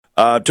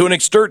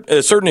To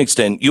a certain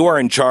extent, you are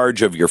in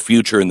charge of your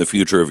future and the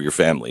future of your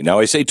family. Now,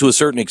 I say to a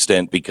certain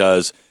extent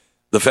because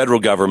the federal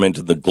government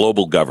and the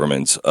global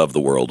governments of the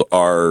world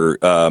are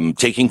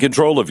taking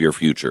control of your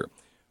future.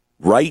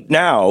 Right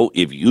now,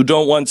 if you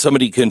don't want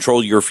somebody to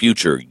control your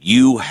future,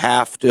 you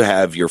have to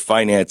have your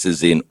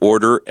finances in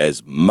order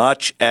as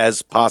much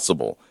as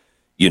possible.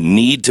 You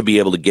need to be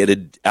able to get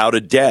it out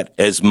of debt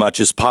as much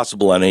as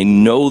possible. And I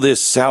know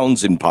this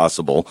sounds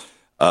impossible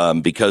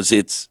because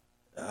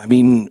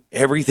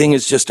everything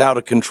is just out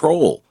of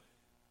control.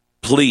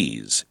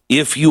 Please,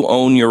 if you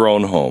own your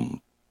own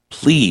home,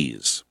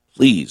 please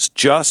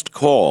just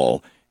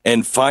call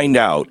and find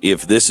out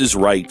if this is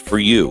right for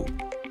you.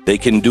 They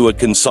can do a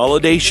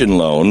consolidation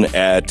loan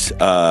at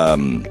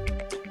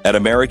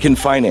American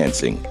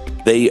Financing.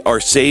 They are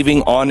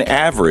saving, on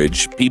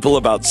average, people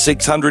about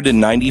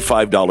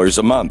 $695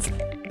 a month.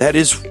 That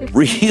is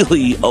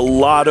really a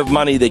lot of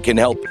money that can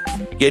help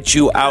get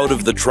you out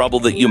of the trouble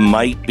that you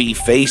might be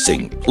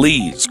facing.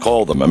 Please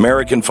call them,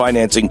 American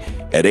Financing,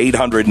 at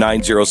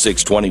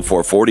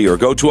 800-906-2440 or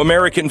go to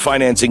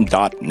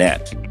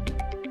AmericanFinancing.net.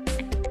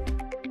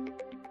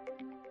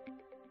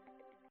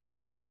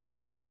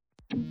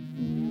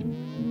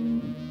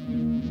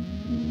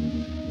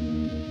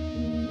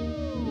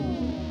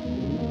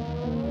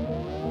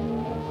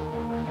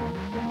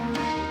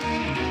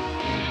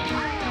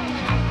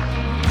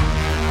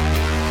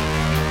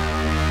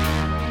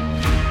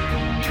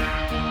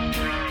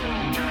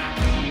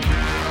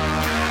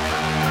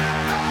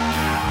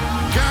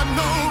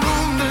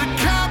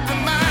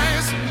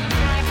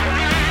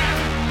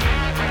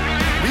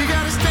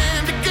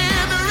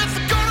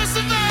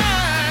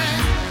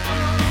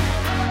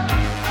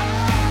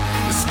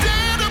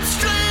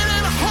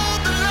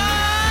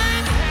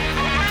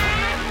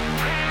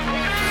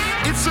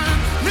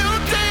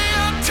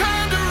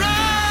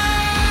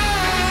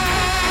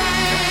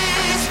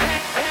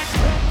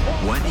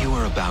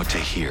 To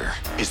hear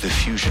is the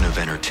fusion of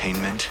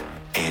entertainment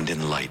and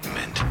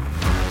enlightenment.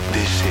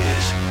 This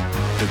is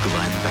the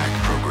Glenn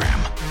Beck Program.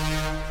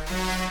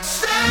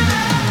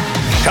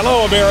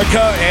 Hello,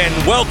 America, and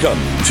welcome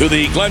to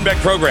the Glenn Beck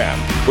Program.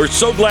 We're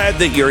so glad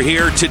that you're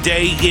here.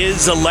 Today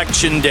is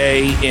Election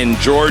Day in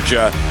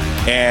Georgia,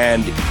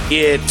 and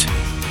it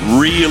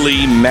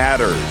really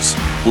matters.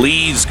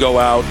 Please go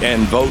out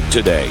and vote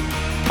today.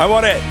 I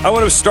want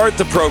to start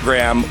the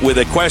program with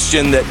a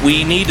question that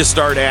we need to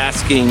start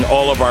asking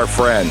all of our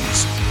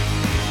friends.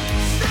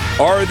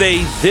 Are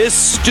they this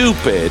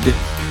stupid?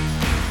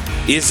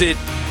 Is it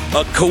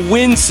a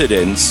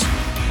coincidence?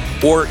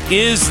 Or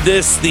is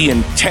this the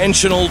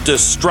intentional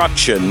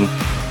destruction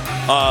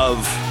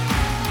of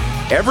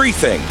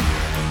everything?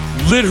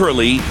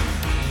 Literally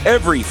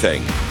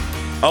everything.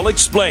 I'll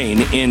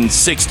explain in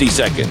 60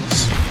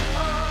 seconds.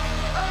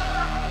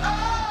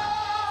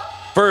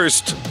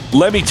 First,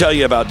 let me tell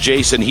you about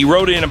Jason. He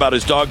wrote in about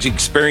his dog's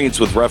experience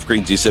with rough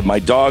greens. He said, my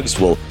dogs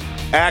will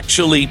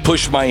actually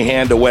push my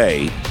hand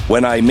away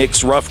when I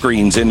mix rough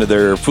greens into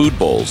their food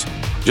bowls,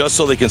 just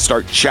so they can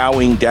start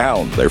chowing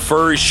down. Their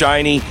fur is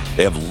shiny.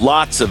 They have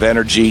lots of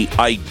energy.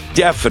 I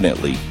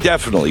definitely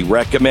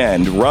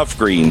recommend rough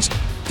greens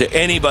to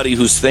anybody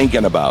who's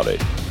thinking about it.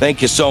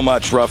 Thank you so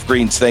much, rough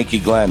greens. Thank you,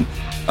 Glenn.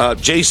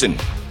 Jason,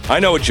 I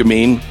know what you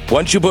mean.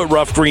 Once you put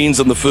rough greens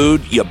on the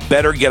food, you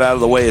better get out of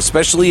the way,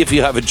 especially if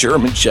you have a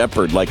German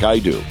Shepherd like I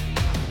do.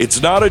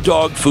 It's not a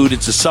dog food.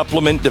 It's a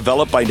supplement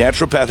developed by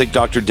naturopathic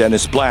Dr.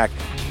 Dennis Black.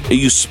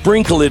 You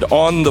sprinkle it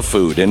on the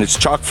food, and it's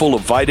chock full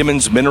of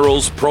vitamins,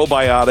 minerals,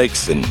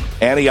 probiotics, and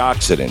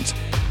antioxidants.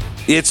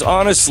 It's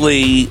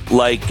honestly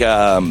like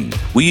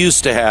we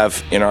used to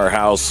have in our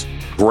house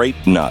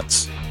grape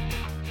nuts.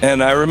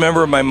 And I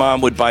remember my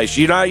mom would buy,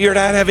 you're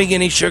not having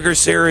any sugar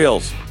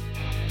cereals.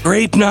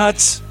 Grape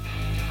nuts?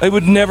 I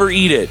would never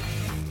eat it.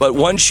 But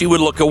once she would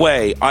look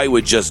away, I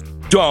would just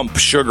dump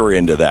sugar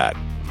into that.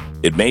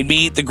 It made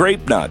me eat the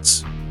grape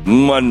nuts.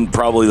 Wasn't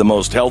probably the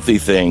most healthy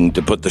thing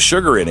to put the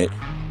sugar in it.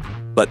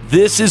 But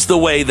this is the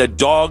way that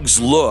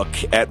dogs look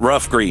at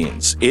rough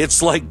greens.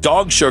 It's like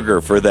dog sugar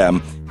for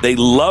them. They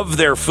love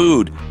their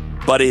food,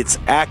 but it's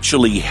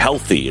actually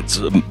healthy. It's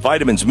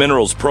vitamins,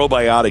 minerals,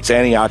 probiotics,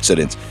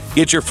 antioxidants.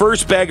 Get your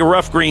first bag of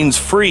rough greens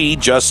free.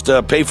 Just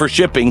pay for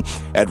shipping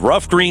at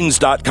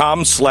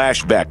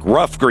roughgreens.com/Beck.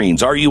 Rough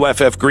Greens,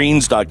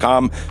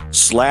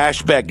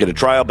 ruffgreens.com/Beck. Get a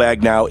trial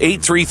bag now.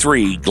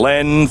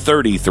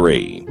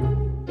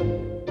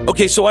 833-GLEN-33.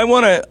 Okay, so I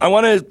want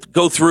to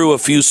go through a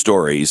few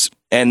stories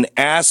and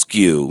ask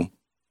you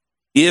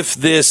if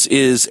this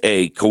is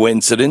a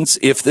coincidence,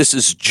 if this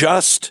is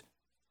just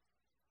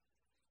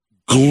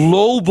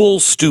global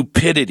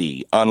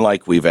stupidity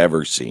unlike we've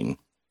ever seen,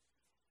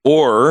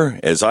 or,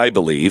 as I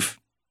believe,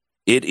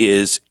 it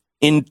is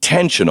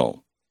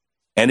intentional.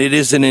 And it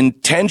is an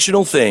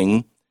intentional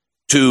thing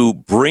to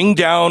bring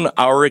down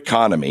our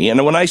economy.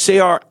 And when I say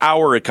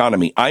our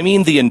economy, I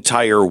mean the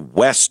entire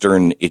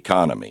Western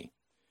economy.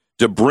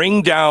 To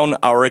bring down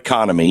our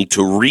economy,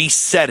 to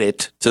reset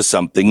it to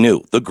something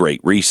new, the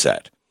Great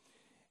Reset.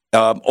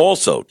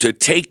 Also, to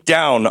take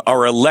down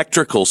our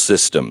electrical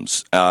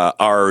systems,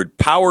 our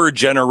power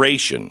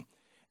generation,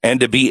 and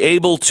to be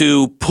able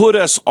to put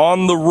us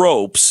on the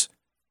ropes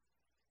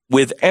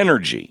with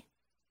energy.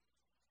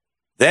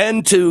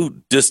 Then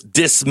to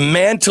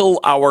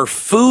dismantle our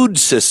food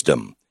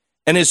system.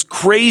 And as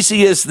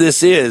crazy as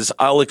this is,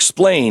 I'll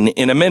explain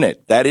in a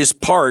minute. That is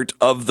part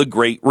of the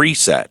Great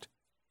Reset.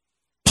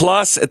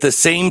 Plus, at the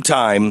same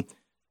time,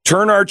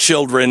 turn our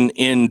children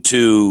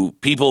into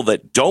people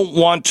that don't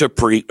want to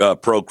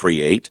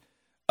procreate,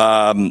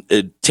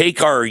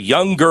 take our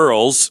young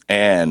girls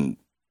and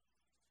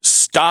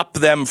stop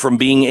them from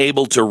being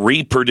able to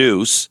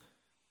reproduce,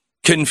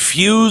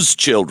 confuse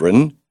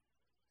children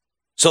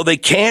so they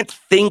can't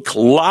think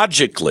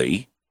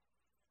logically,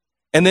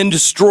 and then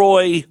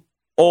destroy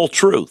all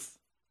truth.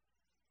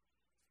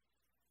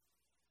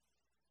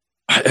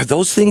 Are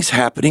those things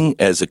happening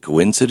as a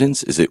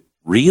coincidence? Is it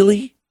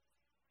really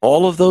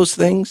all of those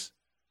things?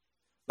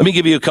 Let me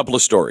give you a couple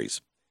of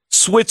stories.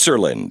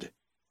 Switzerland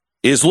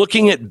is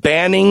looking at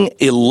banning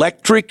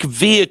electric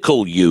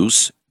vehicle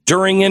use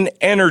during an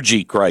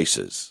energy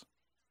crisis.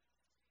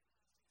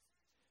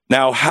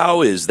 Now,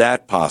 how is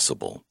that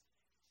possible?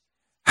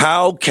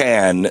 How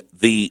can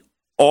the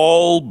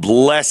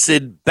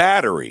all-blessed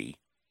battery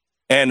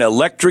and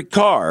electric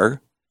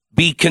car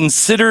be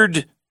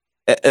considered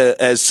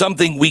as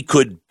something we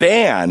could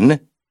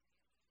ban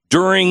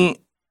during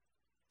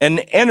an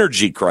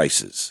energy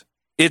crisis?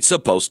 It's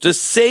supposed to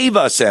save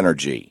us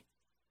energy.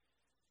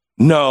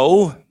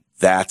 No,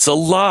 that's a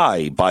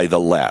lie by the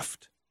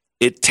left.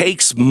 It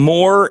takes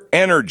more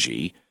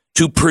energy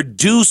to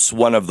produce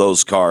one of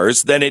those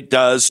cars than it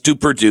does to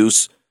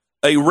produce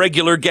a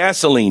regular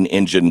gasoline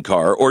engine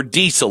car or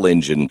diesel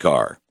engine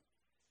car.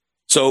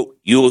 So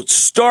you'll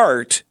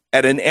start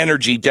at an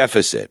energy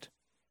deficit.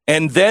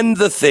 And then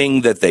the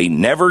thing that they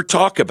never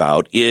talk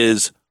about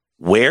is,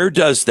 where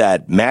does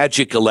that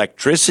magic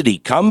electricity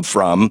come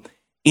from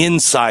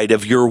inside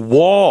of your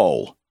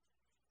wall?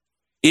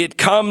 It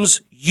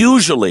comes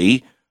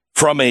usually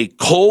from a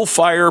coal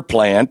fire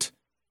plant,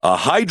 a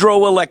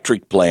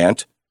hydroelectric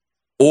plant,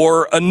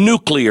 or a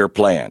nuclear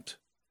plant.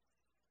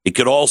 It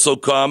could also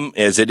come,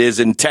 as it is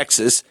in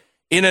Texas,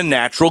 in a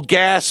natural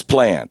gas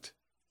plant.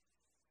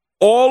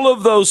 All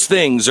of those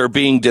things are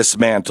being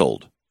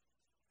dismantled.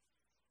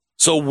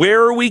 So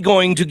where are we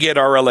going to get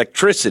our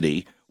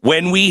electricity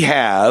when we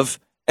have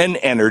an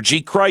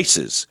energy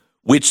crisis,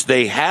 which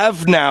they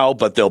have now,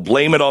 but they'll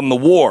blame it on the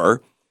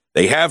war.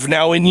 They have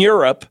now in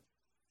Europe,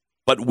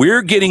 but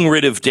we're getting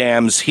rid of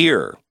dams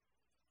here.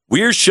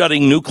 We're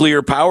shutting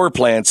nuclear power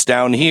plants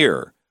down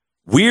here.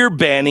 We're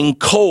banning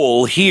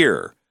coal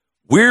here.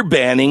 We're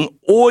banning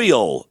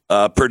oil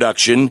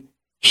production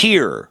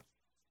here.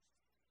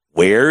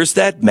 Where's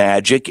that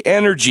magic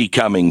energy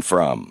coming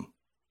from?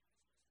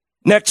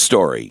 Next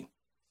story.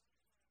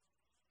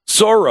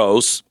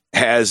 Soros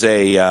has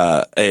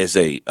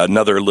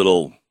another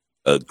little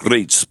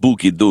great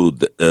spooky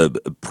dude,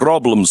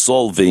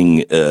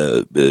 problem-solving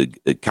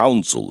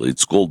council.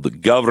 It's called the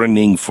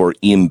Governing for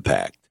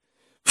Impact,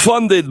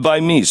 funded by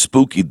me,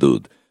 spooky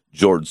dude,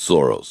 George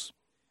Soros.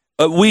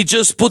 We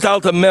just put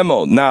out a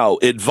memo now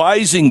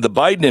advising the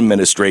Biden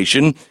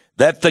administration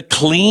that the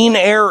Clean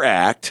Air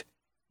Act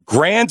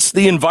grants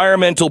the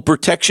Environmental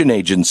Protection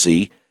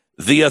Agency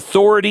the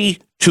authority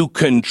to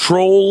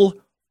control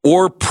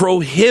or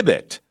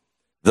prohibit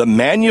the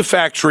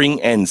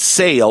manufacturing and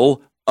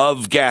sale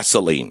of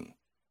gasoline.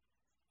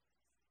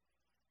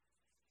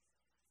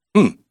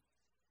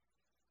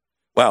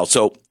 Wow,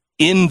 so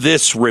in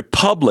this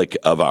republic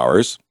of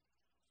ours,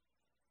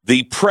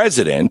 the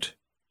president,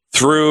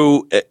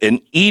 through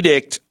an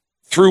edict,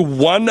 through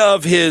one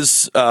of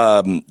his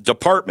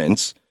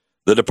departments,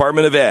 the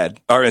Department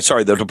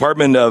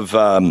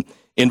of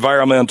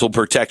Environmental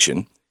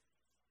Protection,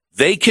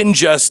 they can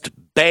just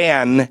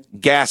ban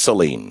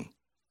gasoline.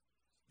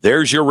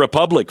 There's your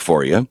republic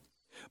for you.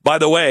 By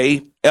the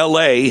way,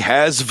 LA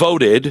has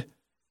voted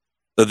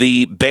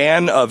the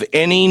ban of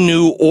any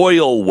new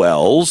oil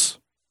wells.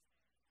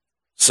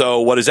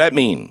 So what does that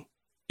mean?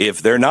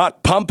 If they're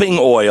not pumping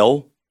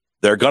oil,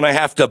 they're going to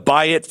have to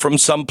buy it from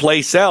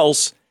someplace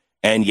else,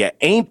 and you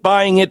ain't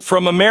buying it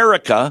from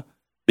America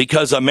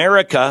because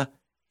America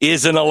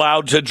isn't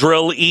allowed to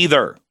drill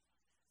either.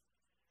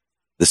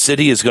 The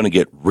city is going to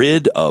get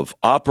rid of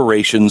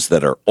operations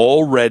that are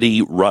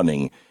already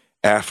running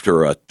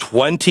after a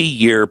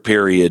 20-year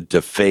period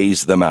to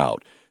phase them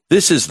out.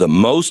 This is the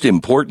most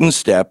important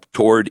step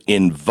toward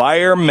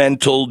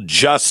environmental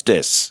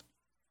justice.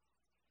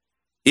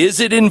 Is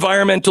it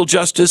environmental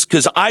justice?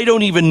 Because I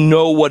don't even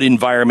know what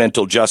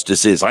environmental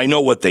justice is. I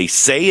know what they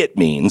say it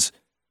means,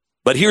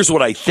 but here's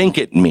what I think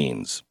it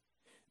means.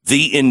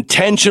 The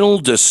intentional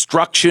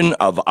destruction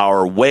of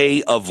our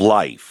way of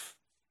life.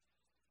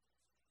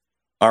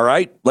 All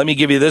right, let me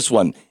give you this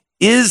one.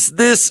 Is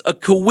this a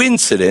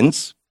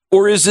coincidence,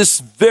 or is this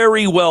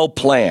very well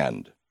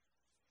planned?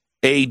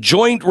 A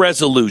joint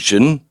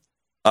resolution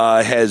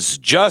has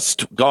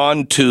just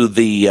gone to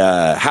the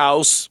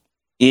House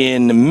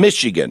in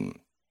Michigan.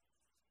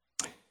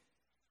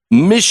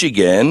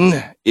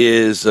 Michigan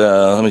is,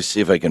 let me see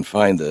if I can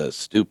find the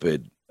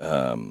stupid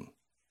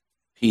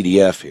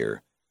PDF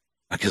here,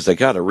 because I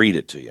got to read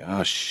it to you.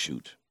 Oh,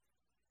 shoot.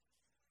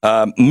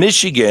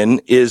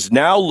 Michigan is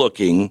now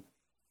looking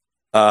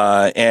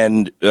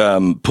and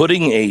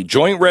putting a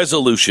joint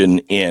resolution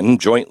in,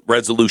 Joint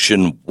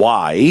Resolution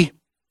Y.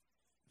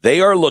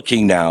 They are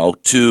looking now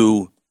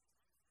to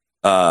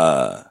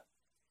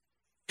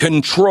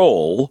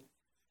control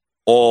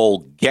all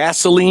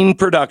gasoline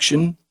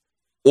production,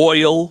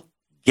 oil,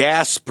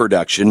 gas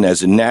production,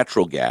 as in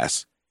natural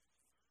gas,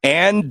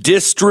 and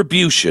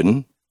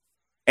distribution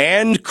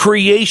and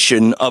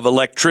creation of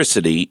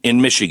electricity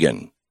in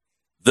Michigan.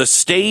 The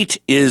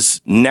state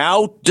is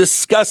now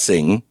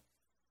discussing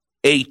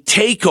a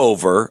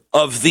takeover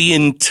of the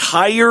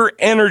entire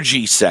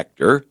energy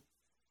sector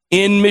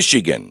in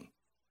Michigan,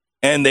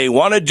 and they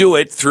want to do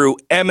it through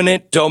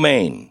eminent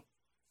domain.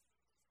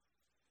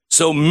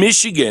 So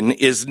Michigan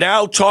is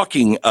now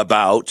talking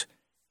about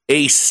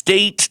a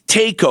state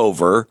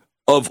takeover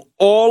of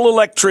all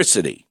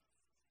electricity,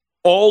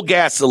 all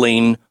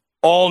gasoline,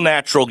 all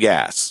natural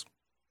gas.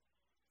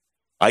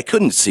 I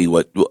couldn't see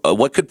what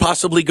could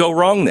possibly go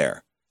wrong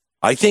there.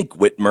 I think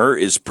Whitmer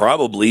is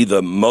probably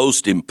the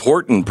most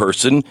important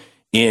person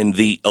in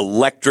the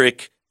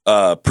electric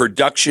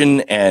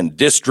production and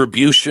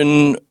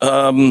distribution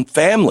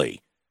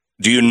family.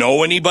 Do you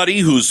know anybody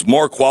who's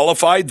more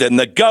qualified than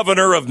the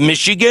governor of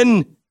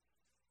Michigan?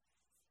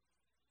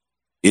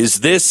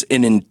 Is this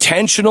an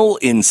intentional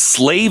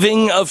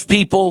enslaving of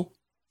people,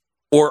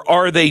 or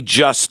are they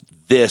just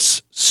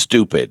this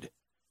stupid?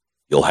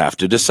 You'll have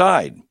to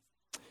decide.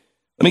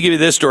 Let me give you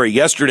this story.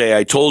 Yesterday,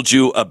 I told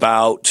you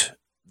about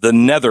the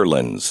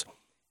Netherlands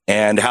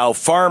and how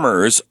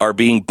farmers are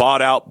being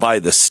bought out by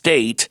the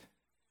state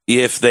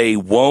if they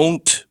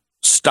won't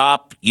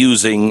stop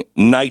using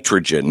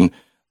nitrogen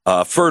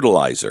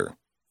fertilizer.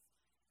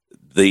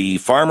 The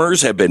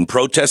farmers have been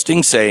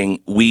protesting,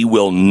 saying we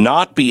will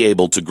not be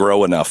able to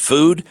grow enough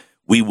food.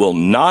 We will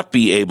not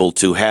be able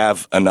to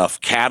have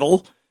enough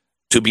cattle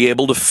to be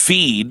able to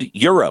feed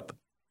Europe.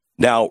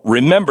 Now,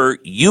 remember,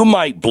 you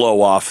might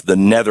blow off the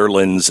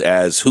Netherlands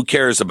as who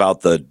cares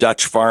about the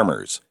Dutch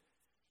farmers.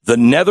 The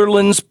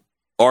Netherlands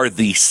are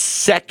the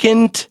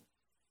second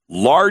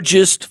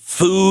largest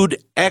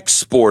food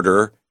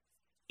exporter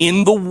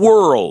in the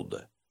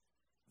world.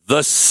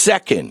 The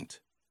second.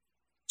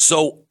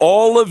 So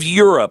all of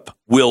Europe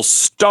will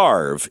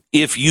starve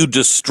if you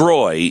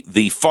destroy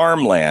the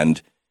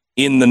farmland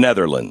in the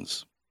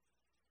Netherlands.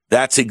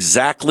 That's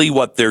exactly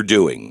what they're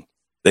doing.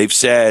 They've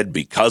said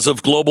because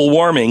of global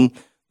warming,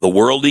 the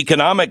World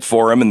Economic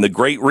Forum and the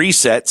Great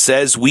Reset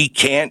says we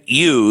can't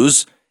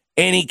use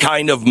any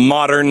kind of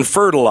modern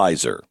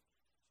fertilizer.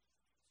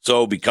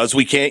 So because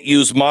we can't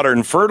use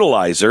modern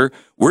fertilizer,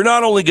 we're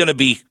not only going to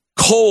be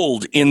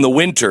cold in the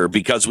winter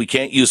because we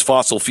can't use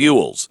fossil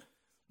fuels,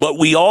 but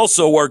we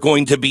also are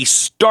going to be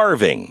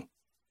starving.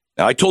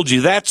 Now, I told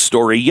you that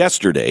story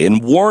yesterday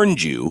and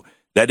warned you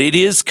that it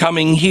is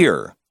coming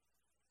here.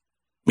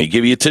 Let me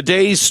give you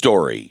today's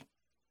story.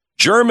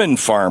 German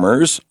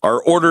farmers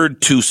are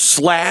ordered to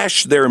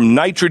slash their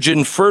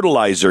nitrogen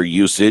fertilizer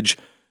usage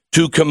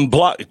to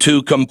comply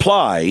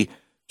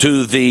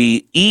to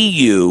the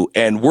EU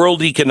and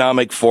World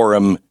Economic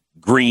Forum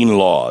green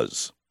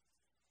laws.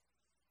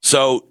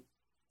 So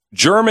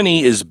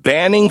Germany is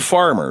banning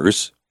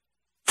farmers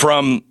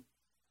from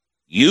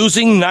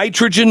using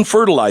nitrogen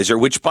fertilizer,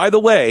 which, by the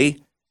way,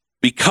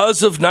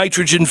 because of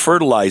nitrogen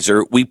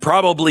fertilizer, we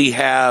probably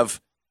have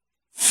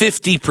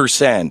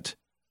 50%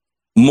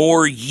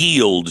 more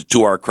yield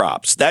to our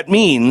crops. That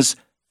means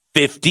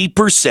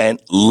 50%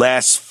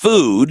 less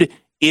food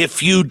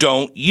if you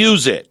don't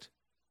use it.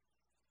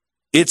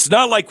 It's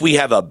not like we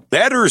have a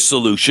better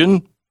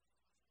solution.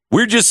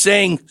 We're just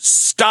saying,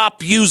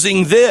 stop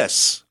using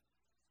this.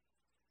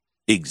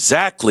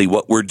 Exactly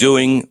what we're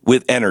doing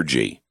with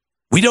energy.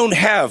 We don't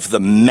have the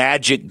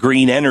magic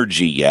green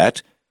energy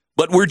yet,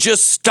 but we're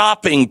just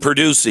stopping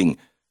producing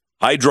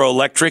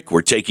hydroelectric.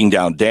 We're taking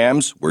down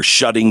dams. We're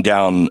shutting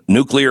down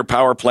nuclear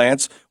power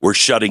plants. We're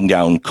shutting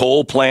down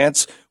coal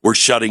plants. We're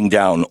shutting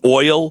down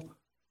oil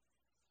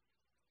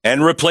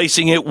and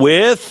replacing it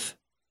with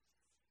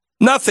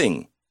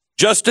nothing,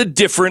 just a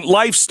different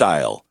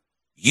lifestyle.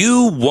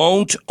 You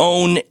won't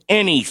own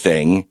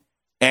anything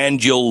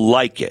and you'll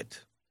like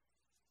it.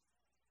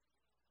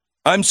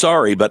 I'm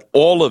sorry, but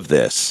all of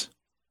this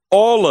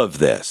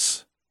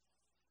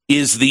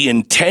is the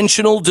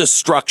intentional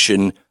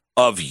destruction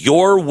of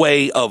your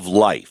way of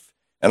life.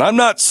 And I'm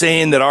not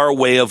saying that our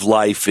way of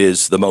life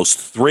is the most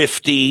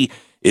thrifty,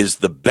 is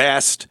the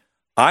best.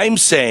 I'm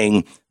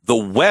saying the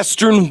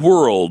Western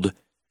world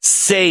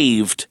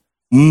saved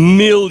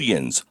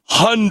millions,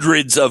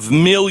 hundreds of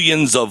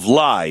millions of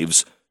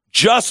lives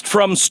just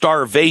from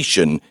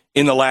starvation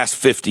in the last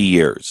 50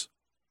 years.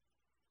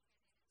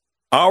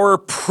 Our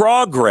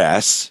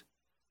progress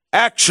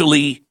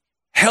actually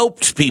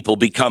helped people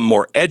become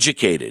more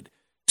educated,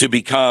 to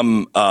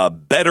become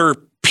better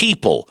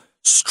people,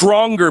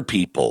 stronger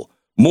people,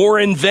 more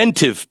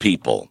inventive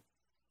people.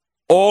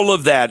 All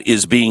of that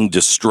is being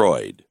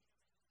destroyed,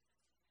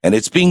 and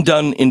it's being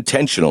done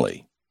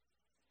intentionally.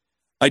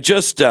 I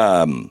just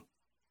found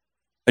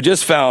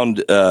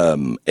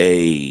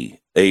a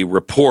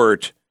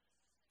report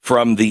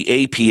from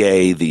the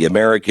APA, the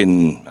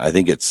American, I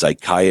think it's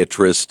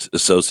Psychiatrist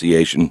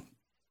Association.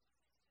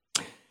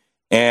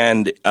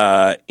 And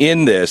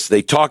in this,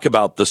 they talk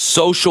about the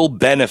social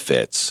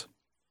benefits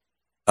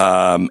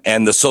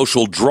and the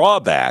social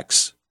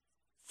drawbacks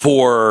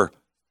for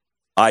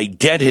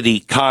identity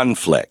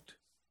conflict.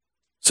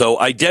 So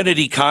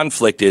identity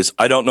conflict is,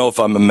 I don't know if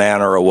I'm a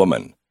man or a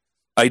woman.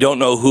 I don't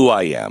know who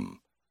I am.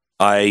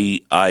 I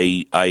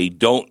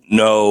don't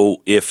know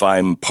if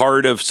I'm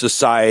part of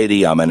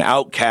society. I'm an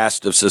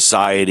outcast of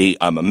society.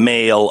 I'm a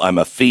male. I'm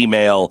a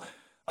female.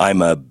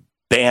 I'm a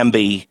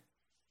Bambi.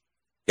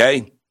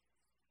 Okay?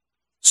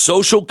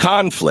 Social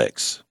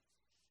conflicts.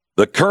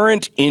 The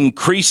current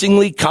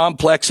increasingly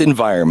complex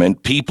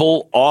environment,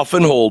 people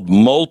often hold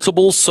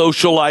multiple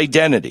social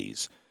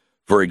identities.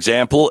 For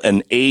example,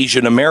 an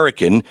Asian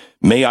American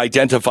may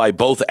identify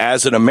both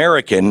as an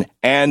American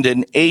and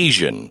an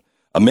Asian.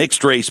 A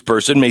mixed race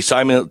person may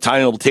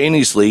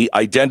simultaneously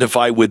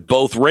identify with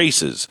both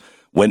races.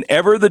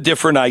 Whenever the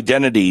different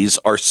identities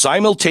are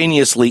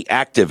simultaneously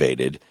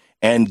activated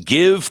and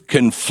give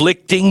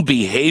conflicting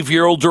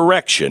behavioral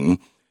direction,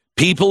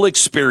 people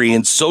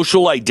experience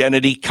social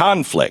identity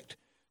conflict.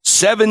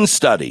 7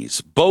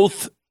 studies,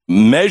 both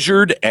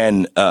measured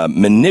and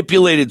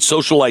manipulated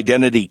social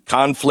identity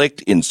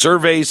conflict in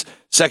surveys,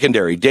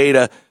 secondary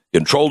data,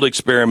 controlled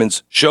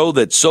experiments, show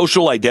that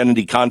social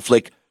identity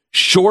conflict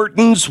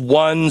shortens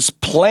one's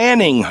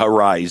planning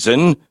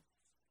horizon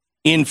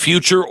in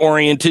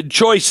future-oriented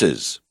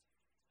choices.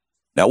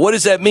 Now, what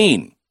does that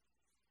mean?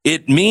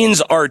 It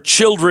means our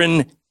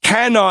children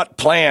cannot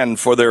plan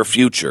for their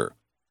future.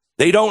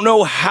 They don't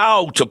know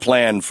how to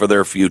plan for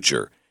their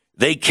future.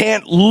 They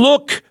can't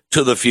look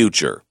to the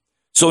future.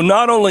 So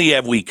not only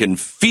have we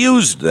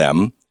confused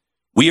them,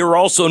 we are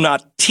also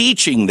not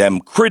teaching them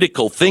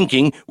critical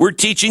thinking. We're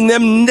teaching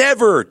them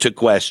never to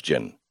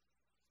question.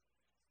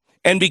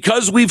 And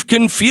because we've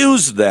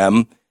confused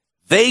them,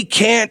 they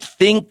can't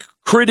think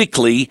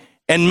critically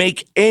and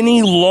make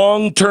any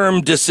long-term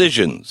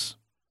decisions.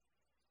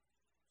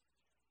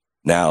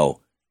 Now,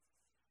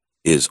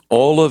 is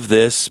all of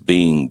this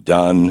being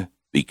done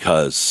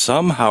because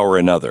somehow or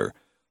another,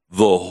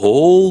 the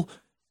whole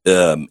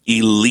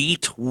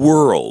elite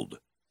world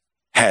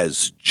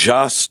has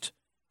just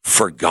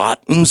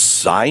forgotten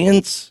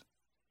science?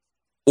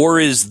 Or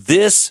is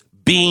this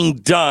being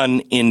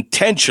done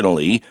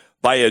intentionally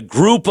by a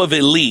group of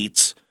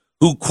elites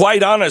who,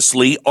 quite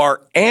honestly,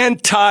 are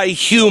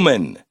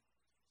anti-human?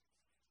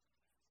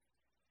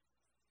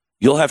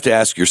 You'll have to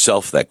ask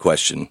yourself that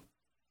question,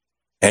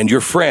 and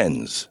your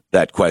friends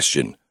that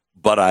question.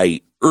 But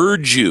I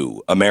urge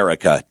you,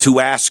 America,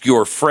 to ask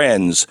your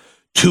friends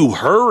to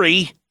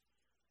hurry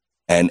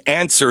and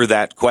answer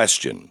that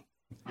question.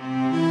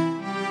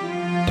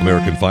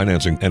 American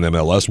Financing,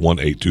 NMLS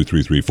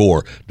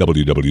 182334,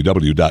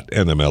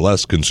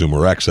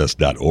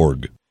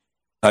 www.nmlsconsumeraccess.org.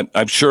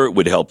 I'm sure it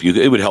would help you.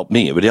 It would help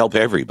me. It would help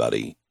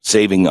everybody,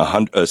 saving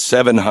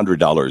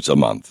 $700 a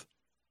month.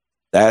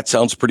 That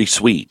sounds pretty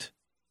sweet.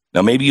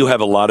 Now, maybe you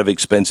have a lot of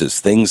expenses,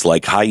 things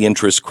like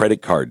high-interest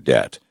credit card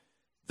debt.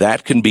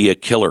 That can be a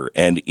killer,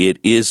 and it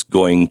is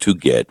going to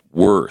get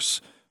worse.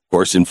 Of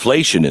course,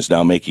 inflation is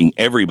now making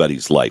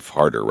everybody's life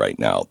harder right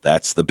now.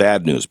 That's the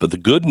bad news. But the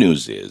good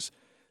news is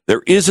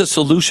there is a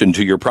solution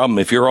to your problem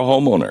if you're a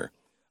homeowner.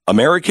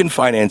 American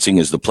Financing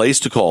is the place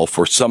to call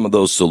for some of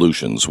those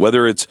solutions,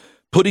 whether it's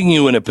putting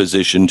you in a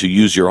position to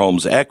use your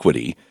home's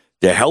equity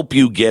to help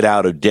you get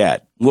out of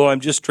debt. Well, I'm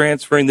just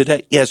transferring the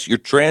debt. Yes, you're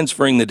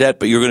transferring the debt,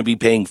 but you're going to be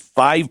paying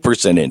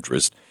 5%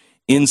 interest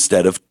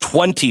instead of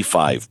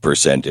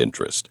 25%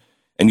 interest.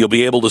 And you'll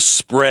be able to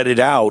spread it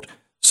out,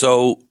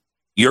 so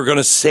you're going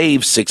to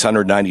save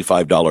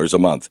 $695 a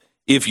month.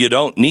 If you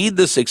don't need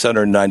the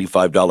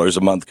 $695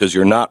 a month because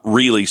you're not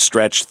really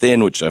stretched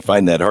thin, which I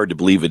find that hard to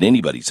believe in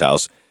anybody's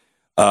house,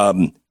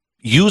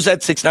 use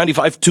that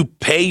 $695 to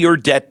pay your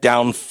debt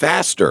down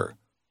faster.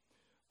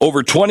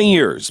 Over 20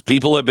 years,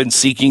 people have been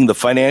seeking the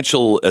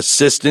financial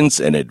assistance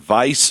and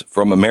advice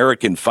from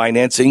American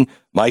Financing.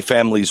 My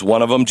family's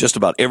one of them. Just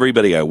about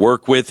everybody I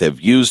work with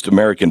have used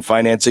American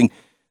Financing.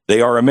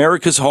 They are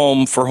America's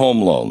home for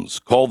home loans.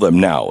 Call them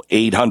now,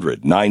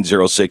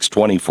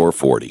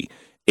 800-906-2440,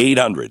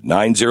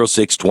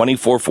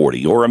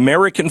 800-906-2440, or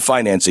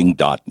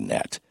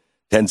AmericanFinancing.net.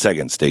 10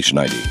 seconds, station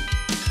ID.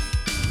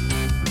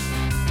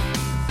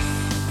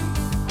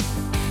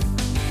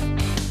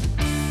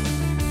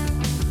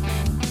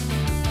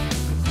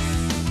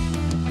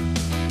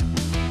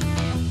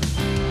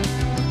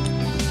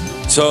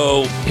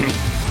 So,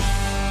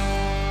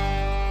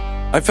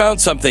 I found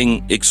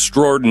something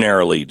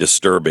extraordinarily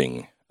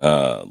disturbing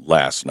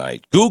last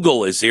night.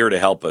 Google is here to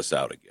help us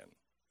out again.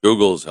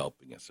 Google is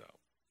helping us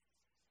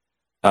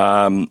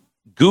out.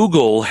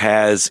 Google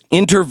has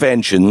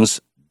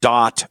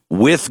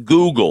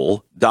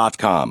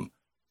interventions.withgoogle.com.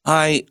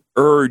 I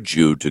urge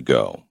you to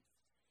go.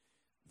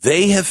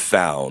 They have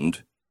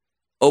found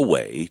a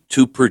way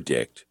to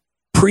predict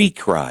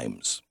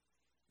pre-crimes.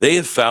 They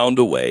have found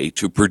a way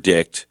to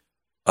predict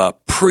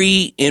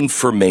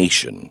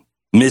pre-information,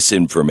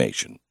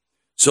 misinformation.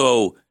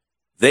 So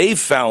they've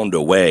found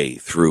a way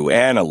through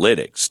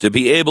analytics to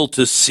be able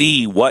to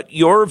see what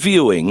you're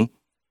viewing,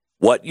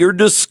 what you're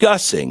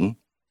discussing,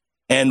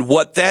 and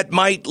what that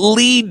might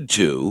lead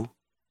to,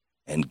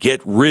 and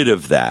get rid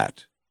of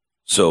that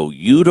so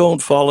you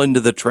don't fall into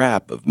the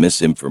trap of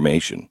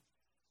misinformation.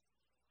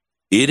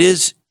 It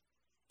is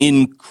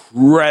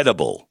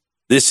incredible.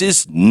 This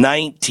is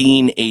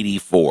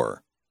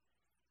 1984.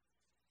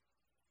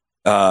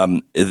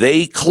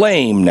 They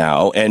claim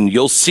now, and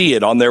you'll see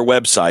it on their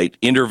website,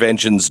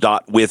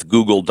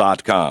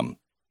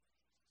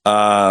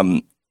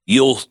 interventions.withgoogle.com.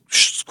 You'll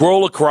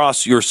scroll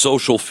across your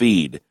social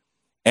feed,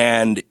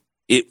 and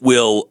it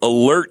will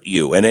alert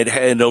you, and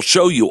it'll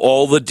show you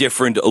all the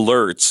different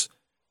alerts.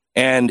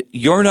 And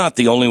you're not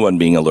the only one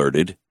being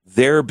alerted.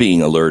 They're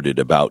being alerted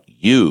about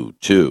you,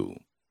 too.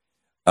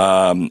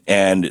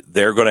 And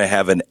they're going to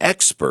have an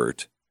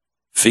expert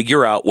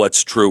figure out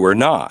what's true or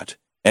not.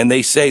 And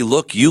they say,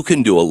 look, you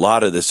can do a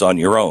lot of this on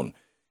your own.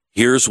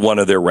 Here's one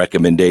of their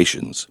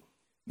recommendations.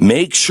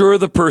 Make sure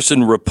the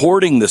person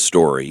reporting the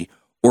story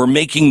or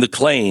making the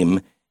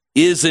claim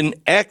is an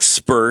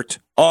expert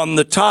on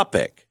the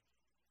topic.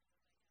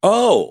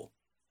 Oh,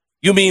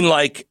 you mean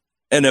like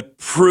an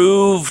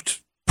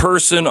approved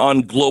person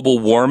on global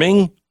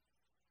warming?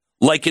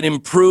 Like an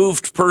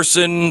improved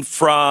person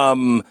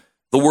from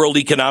the World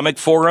Economic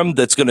Forum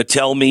that's going to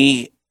tell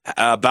me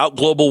about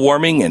global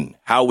warming and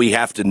how we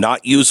have to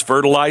not use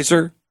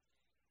fertilizer?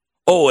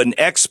 Oh, an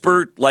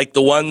expert like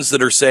the ones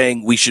that are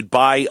saying we should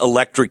buy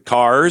electric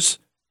cars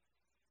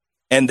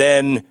and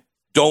then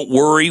don't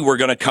worry, we're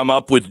going to come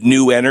up with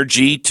new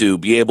energy to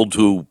be able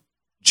to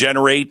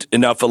generate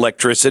enough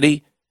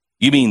electricity?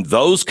 You mean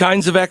those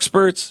kinds of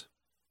experts?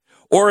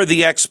 Or are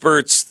the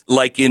experts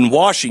like in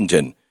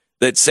Washington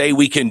that say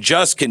we can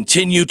just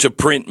continue to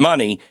print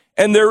money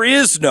and there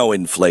is no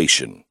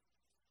inflation?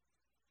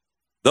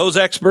 Those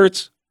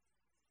experts?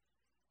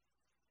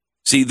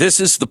 See, this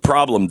is the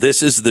problem.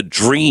 This is the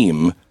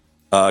dream,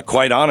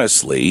 quite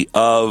honestly,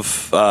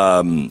 of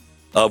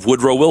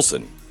Woodrow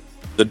Wilson.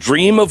 The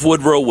dream of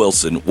Woodrow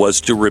Wilson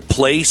was to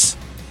replace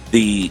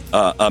the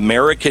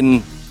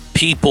American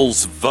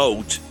people's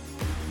vote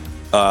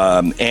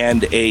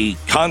and a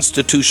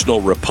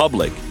constitutional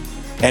republic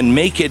and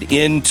make it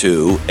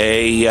into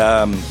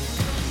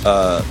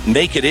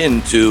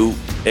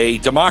a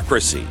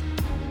democracy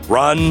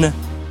run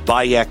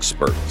by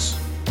experts.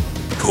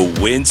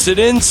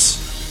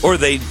 Coincidence? Or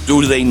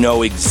do they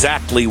know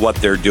exactly what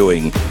they're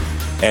doing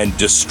and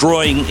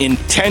destroying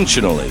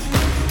intentionally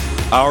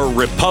our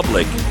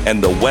republic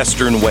and the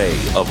Western way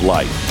of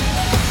life?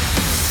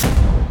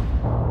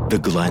 The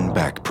Glenn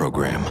Beck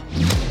Program.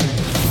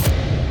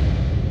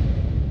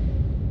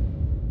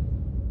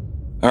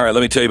 All right,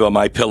 let me tell you about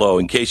MyPillow.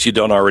 In case you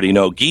don't already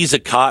know, Giza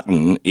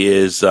cotton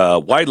is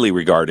widely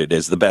regarded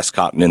as the best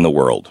cotton in the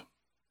world.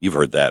 You've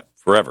heard that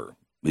forever.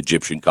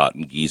 Egyptian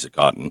cotton, Giza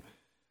cotton.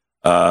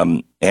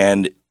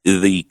 And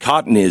the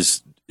cotton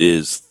is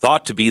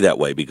thought to be that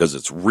way because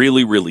it's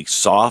really, really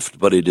soft,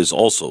 but it is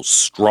also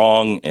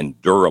strong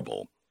and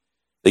durable.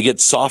 They get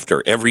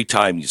softer every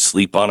time you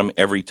sleep on them,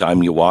 every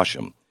time you wash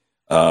them.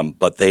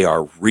 But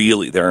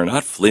they're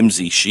not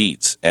flimsy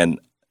sheets. And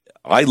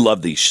I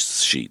love these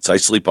sheets. I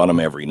sleep on them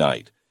every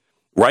night.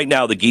 Right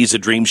now, the Giza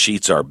Dream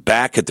Sheets are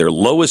back at their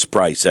lowest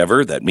price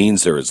ever. That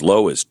means they're as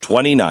low as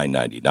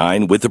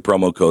 $29.99 with the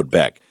promo code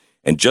Beck.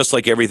 And just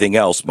like everything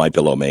else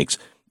MyPillow makes,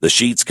 the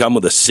sheets come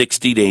with a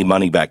 60-day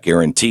money-back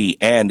guarantee.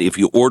 And if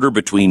you order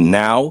between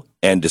now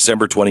and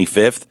December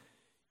 25th,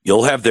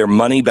 you'll have their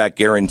money-back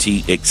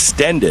guarantee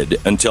extended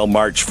until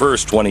March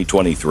 1st,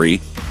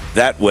 2023.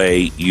 That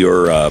way,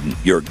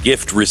 your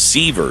gift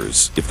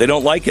receivers, if they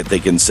don't like it, they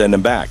can send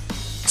them back.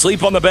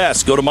 Sleep on the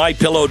best. Go to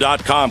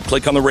MyPillow.com.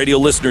 Click on the radio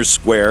listeners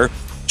square.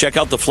 Check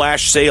out the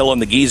flash sale on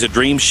the Giza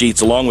Dream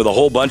Sheets along with a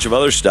whole bunch of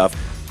other stuff.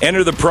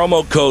 Enter the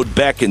promo code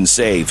Beck and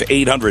save.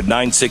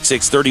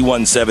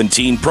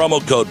 800-966-3117.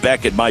 Promo code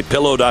Beck at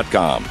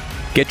MyPillow.com.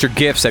 Get your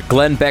gifts at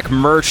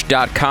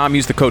GlennBeckMerch.com.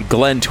 Use the code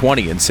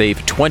Glenn20 and save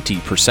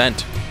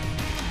 20%.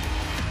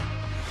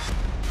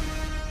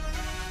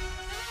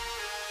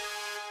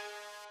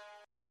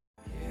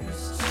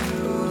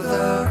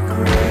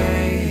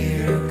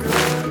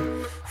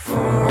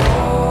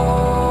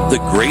 The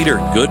greater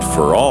good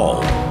for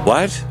all.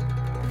 What?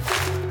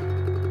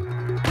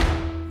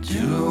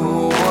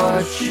 Do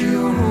what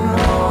you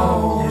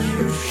know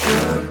you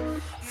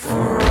should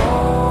for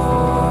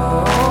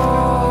all.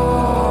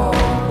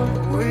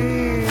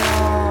 We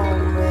all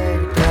may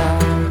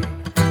die.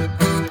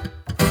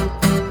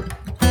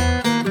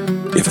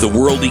 If the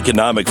World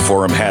Economic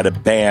Forum had a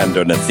band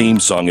and a theme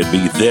song, it'd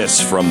be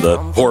this from the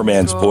Poor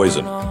Man's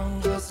Poison.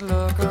 Just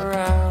look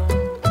around.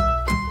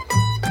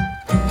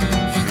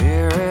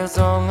 Fear is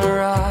on the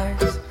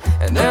rise,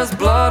 and there's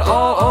blood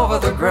all over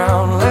the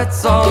ground.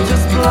 Let's all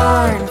just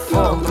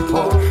blindfold the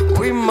poor.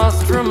 We we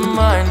must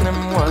remind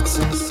them what's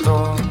in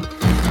store.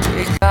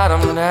 We got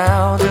them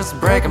now, just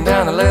break them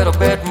down a little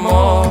bit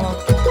more.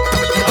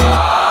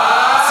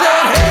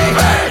 Said,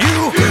 hey,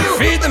 you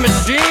feed the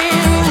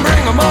machine,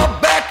 bring them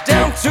all back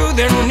down to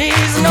their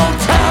knees. No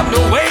time to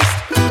waste,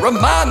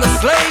 remind the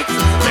slaves,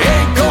 they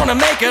ain't gonna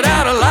make it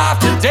out alive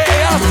today.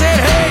 I said,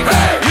 hey,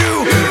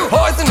 you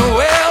poison the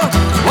well,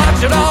 watch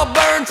it all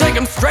burn, take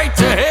him straight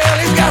to hell.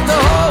 He's got the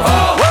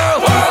whole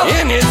world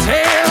in his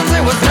hands.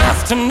 It was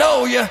nice to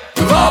know you,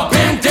 we've all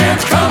been damned,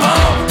 come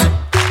on.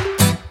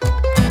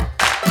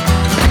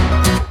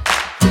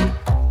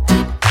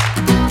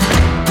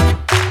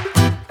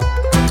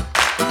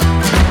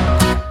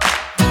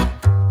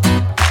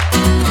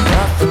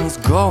 Nothing's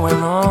going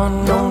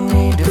on, no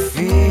need to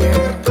fear,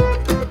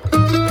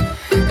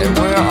 and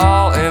we're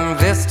all in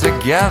this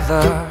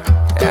together.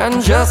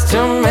 And just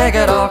to make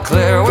it all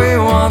clear, we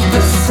want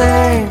the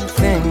same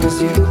thing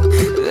as you.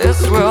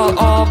 This will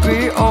all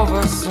be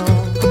over soon.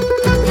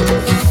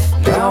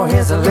 Now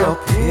here's a little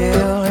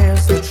pill,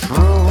 here's the truth.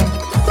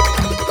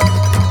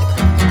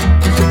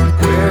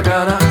 We're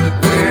gonna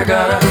we're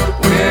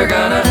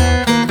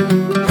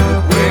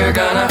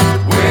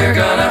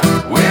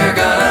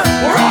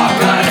all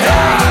gonna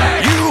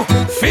die. You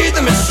feed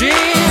the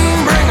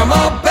machine, bring them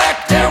all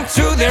back down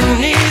to their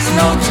knees.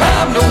 No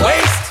time to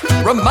waste,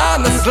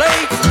 remind the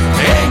slaves,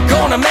 they ain't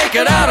gonna make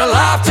it out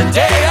alive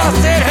today. I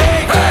said,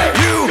 hey,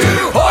 you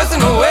poison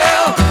the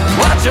well,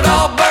 watch it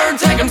all burn,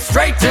 take him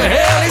straight to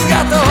hell. He's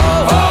got the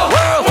whole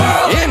world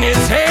in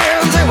his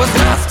hands. It was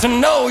nice to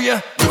know you,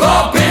 we've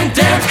all been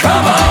damned,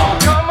 come on.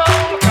 Come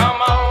on,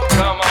 come on,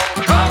 come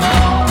on, come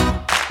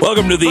on.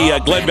 Welcome to the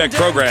Glenn Beck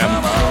program.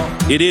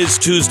 It is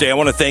Tuesday. I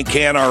want to thank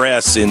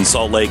KNRS in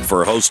Salt Lake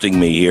for hosting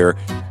me here.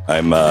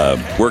 I'm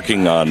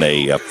working on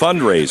a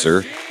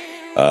fundraiser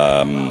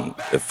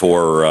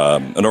for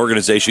an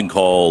organization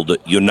called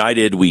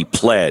United We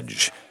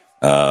Pledge.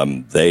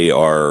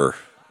 They're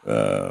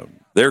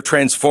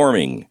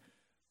transforming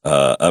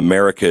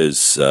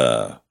America's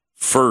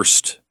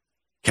first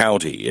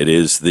county. It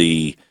is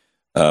the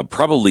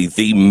probably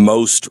the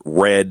most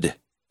red.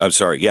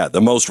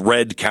 The most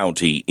red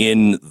county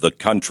in the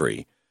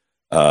country,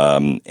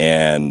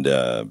 and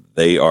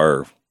they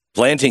are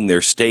planting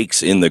their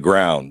stakes in the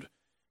ground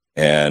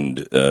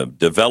and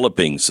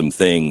developing some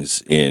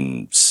things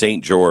in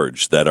St.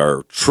 George that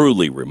are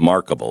truly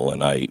remarkable,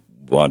 and I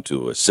want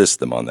to assist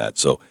them on that.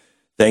 So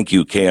thank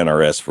you,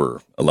 KNRS,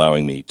 for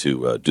allowing me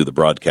to do the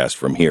broadcast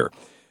from here.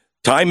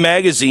 Time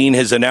Magazine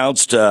has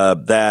announced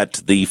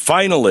that the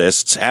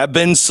finalists have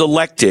been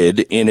selected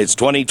in its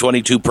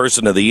 2022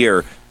 Person of the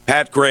Year.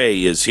 Pat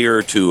Gray is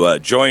here to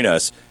join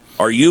us.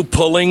 Are you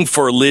pulling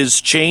for Liz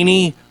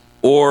Cheney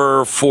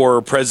or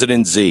for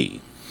President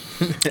Z?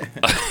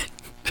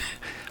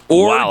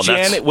 Or wow,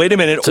 Janet, wait a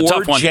minute,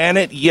 or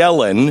Janet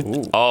Yellen.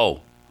 Ooh.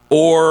 Oh.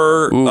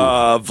 Or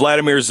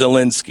Vladimir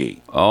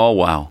Zelensky. Oh,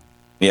 wow.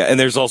 Yeah, and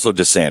there's also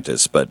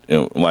DeSantis, but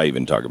why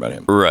even talk about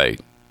him?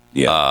 Right.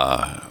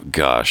 Yeah.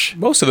 Gosh.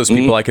 Most of those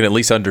people I can at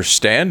least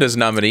understand as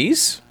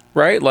nominees,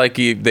 right? Like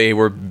they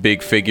were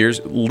big figures.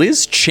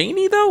 Liz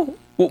Cheney, though?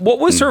 What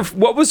was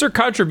her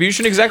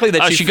contribution exactly?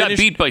 That she got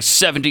beat by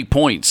 70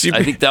 points.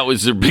 I think that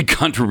was their big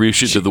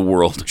contribution to the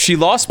world. She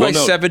lost by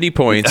 70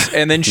 points,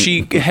 and then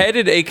she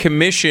headed a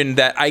commission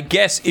that I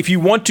guess if you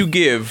want to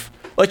give,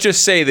 let's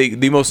just say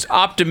the most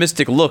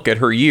optimistic look at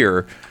her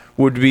year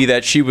would be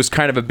that she was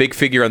kind of a big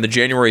figure on the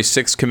January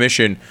 6th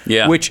commission,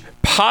 which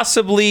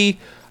possibly,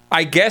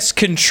 I guess,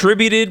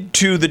 contributed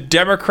to the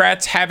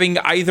Democrats having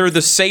either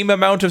the same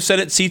amount of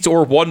Senate seats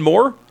or one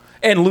more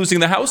and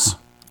losing the House.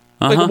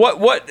 Like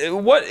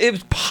what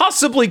it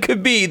possibly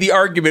could be the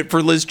argument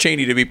for Liz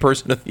Cheney to be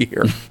Person of the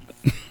Year?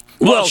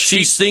 Well,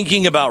 she's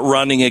thinking about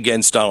running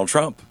against Donald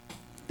Trump.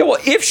 Well,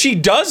 if she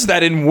does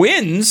that and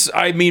wins,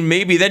 I mean,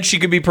 maybe then she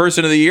could be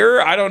Person of the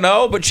Year. I don't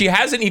know, but she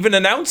hasn't even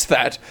announced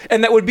that,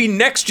 and that would be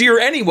next year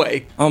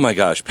anyway. Oh my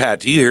gosh, Pat,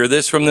 do you hear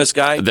this from this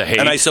guy? The hate.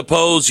 And I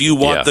suppose you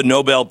want the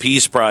Nobel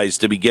Peace Prize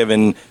to be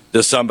given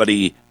to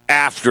somebody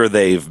after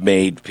they've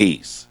made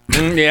peace.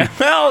 Yeah.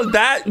 Well,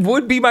 that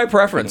would be my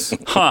preference.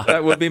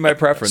 That would be my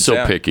preference.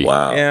 So picky.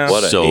 Wow. Yeah.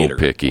 What a so hater.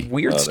 picky.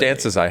 Weird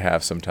stances I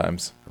have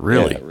sometimes.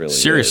 Really? Yeah, it really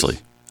Seriously.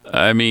 is.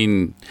 I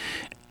mean,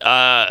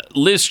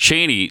 Liz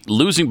Cheney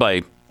losing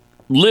by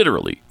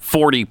literally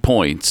 40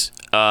 points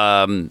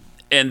and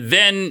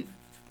then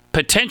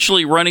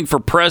potentially running for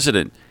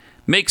president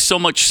makes so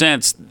much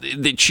sense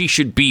that she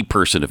should be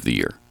Person of the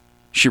Year.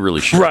 She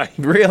really should. Right.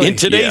 Really? In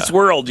today's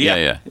world,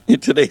 Yeah. In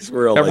today's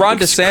world. Now, I Ron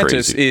think it's DeSantis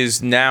crazy.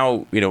 is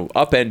now,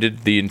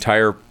 upended the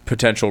entire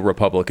potential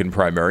Republican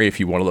primary, if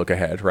you want to look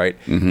ahead, right?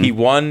 Mm-hmm. He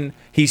won.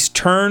 He's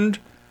turned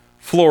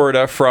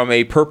Florida from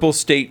a purple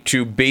state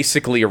to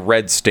basically a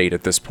red state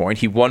at this point.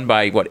 He won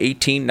by,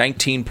 18,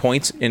 19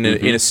 points in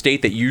a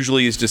state that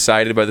usually is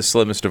decided by the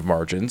slimmest of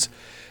margins.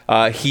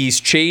 He's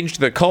changed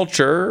the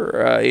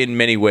culture in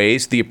many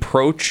ways, the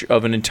approach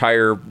of an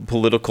entire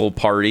political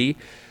party.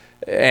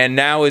 and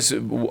now is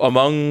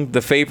among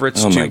the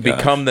favorites Oh, my to gosh.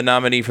 become the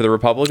nominee for the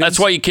Republicans. That's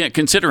why you can't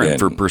consider him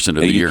for Person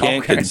of the Year.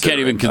 Can't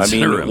even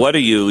consider him. What are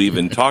you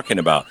even talking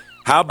about?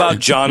 How about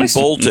John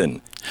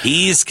Bolton?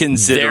 He's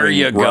considering There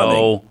you go.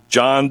 running.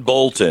 John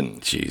Bolton.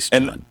 Jeez,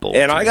 and, John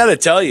Bolton. And I got to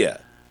tell you,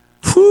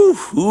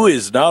 who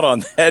is not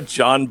on that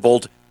John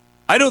Bolton?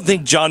 I don't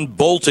think John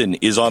Bolton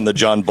is on the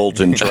John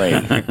Bolton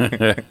train.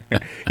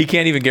 He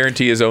can't even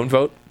guarantee his own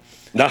vote.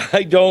 No,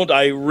 I don't.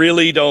 I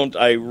really don't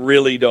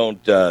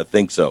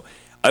think so.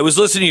 I was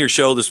listening to your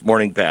show this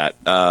morning, Pat,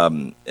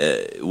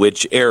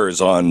 which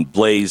airs on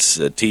Blaze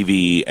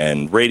TV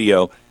and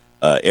radio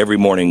every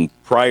morning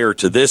prior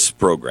to this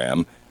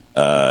program,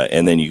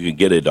 and then you can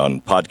get it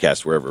on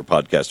podcast wherever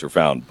podcasts are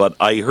found. But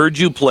I heard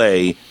you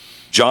play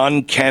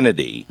John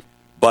Kennedy,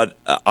 but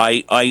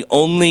I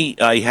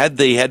had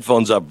the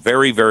headphones up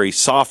very, very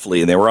softly,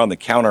 and they were on the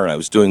counter, and I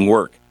was doing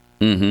work.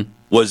 Mm-hmm.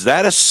 Was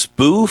that a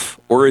spoof,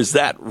 or is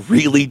that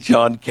really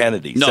John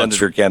Kennedy, No,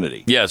 Senator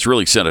Kennedy? Yeah, it's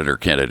really Senator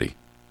Kennedy.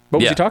 What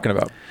was Yeah. he talking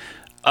about?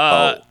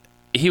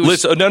 He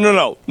was. Listen,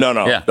 no.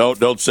 Yeah.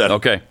 Don't settle.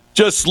 Okay.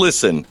 Just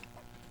listen.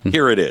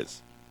 Here it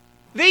is.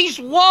 These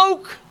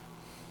woke,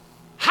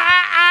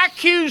 high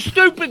IQ,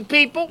 stupid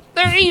people,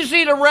 they're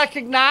easy to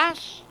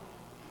recognize.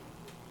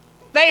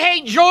 They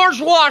hate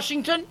George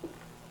Washington.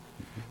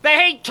 They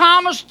hate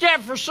Thomas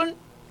Jefferson.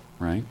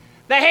 Right.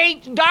 They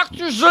hate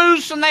Dr.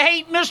 Zeus, and they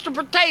hate Mr.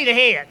 Potato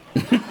Head.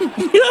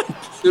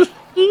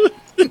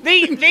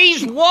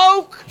 These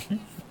woke,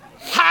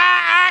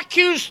 high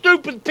IQ,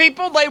 stupid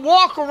people, they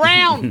walk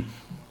around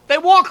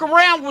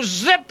with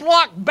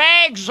Ziploc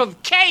bags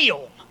of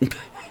kale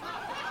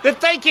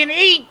that they can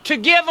eat to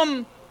give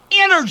them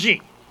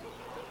energy.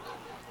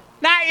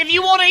 Now, if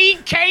you want to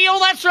eat kale,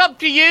 that's up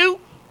to you.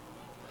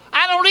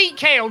 I don't eat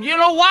kale. You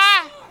know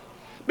why?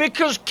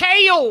 Because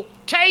kale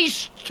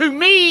tastes to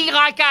me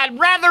like I'd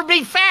rather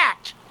be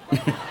fat.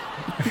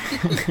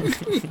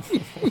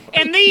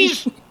 And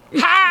these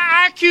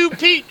high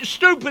IQ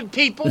stupid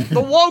people,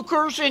 the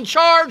wokers in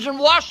charge in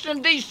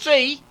Washington,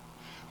 D.C.,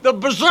 the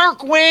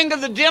berserk wing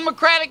of the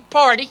Democratic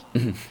Party,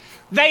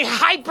 they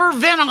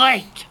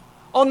hyperventilate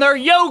on their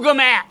yoga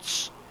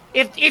mats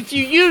if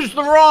you use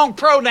the wrong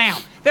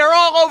pronoun. They're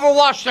all over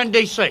Washington,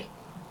 D.C.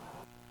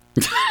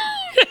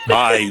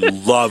 I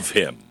love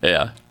him.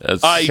 Yeah.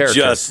 That's, I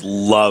just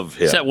love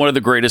him. is that one of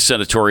the greatest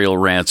senatorial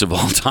rants of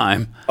all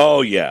time?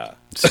 Oh, yeah.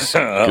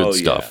 Good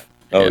stuff.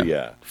 Oh,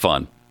 yeah.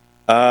 Fun.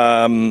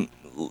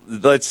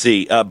 Let's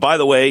see. By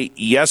the way,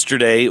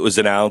 yesterday it was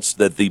announced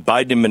that the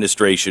Biden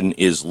administration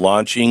is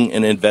launching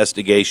an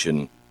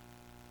investigation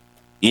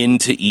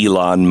into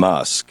Elon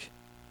Musk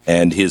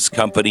and his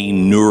company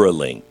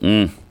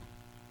Neuralink.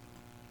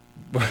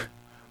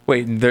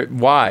 Wait,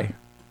 why?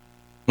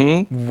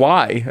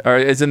 Why? Or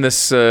isn't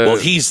this? Well,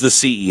 he's the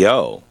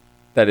CEO.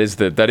 That is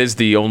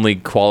the only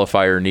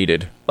qualifier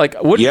needed.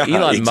 Like, wouldn't Yeah,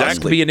 Elon Musk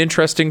exactly. be an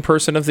interesting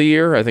person of the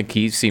year? I think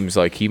he seems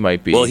like he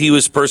might be. Well, he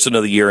was Person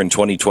of the Year in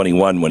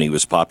 2021 when he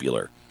was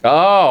popular.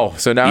 Oh,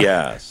 so now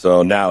Yeah,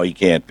 so now he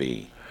can't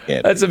be.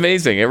 that's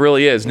amazing. It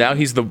really is. Now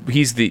he's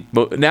the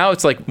now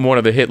it's like one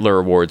of the Hitler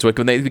awards. Like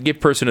when they give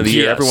Person of the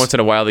Year, Yes. every once in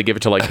a while they give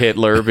it to like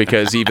Hitler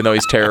because even though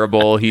he's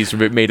terrible, he's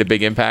made a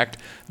big impact.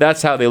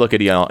 That's how they look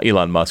at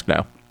Elon Musk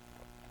now.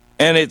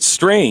 And it's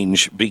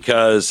strange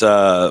because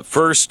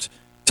first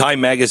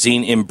Time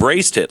Magazine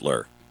embraced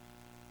Hitler.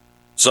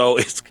 So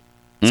it's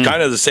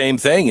kind of the same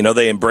thing. You know,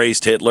 they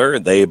embraced Hitler.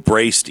 They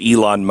embraced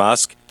Elon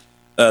Musk.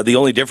 The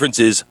only difference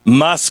is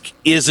Musk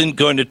isn't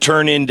going to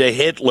turn into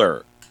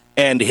Hitler.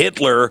 And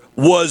Hitler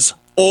was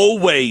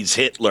always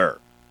Hitler.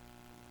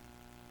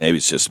 Maybe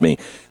it's just me.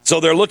 So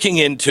they're looking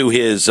into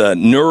his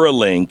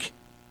Neuralink.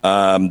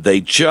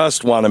 They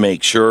just want to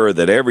make sure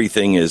that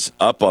everything is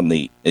up on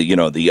the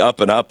up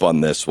and up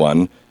on this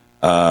one.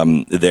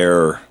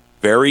 They're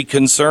very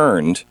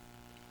concerned,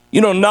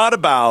 not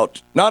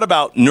about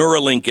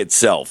Neuralink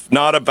itself,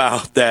 not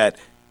about that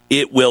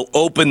it will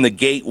open the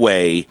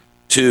gateway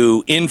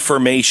to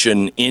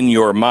information in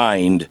your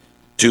mind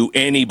to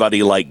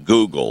anybody like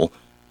Google.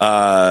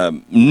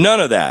 None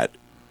of that.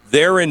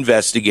 They're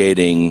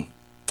investigating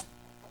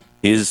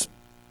his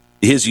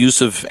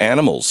use of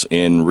animals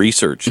in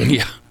research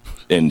and,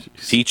 and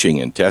teaching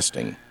and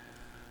testing.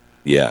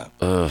 Yeah.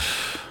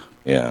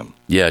 Yeah.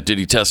 Yeah. Did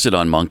he test it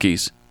on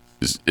monkeys?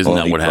 Isn't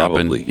that what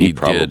happened? He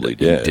probably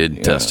did. He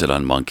did test it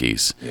on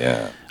monkeys.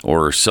 Yeah.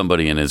 Or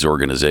somebody in his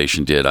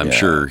organization did. I'm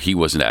sure he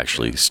wasn't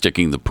actually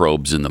sticking the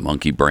probes in the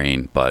monkey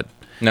brain, but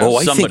I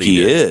think somebody he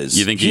did. is.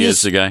 You think he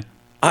is the guy?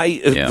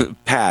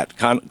 Pat,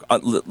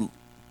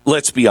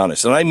 let's be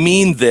honest, and I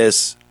mean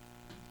this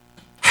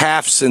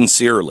half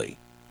sincerely.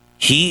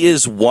 He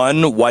is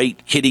one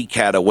white kitty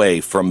cat away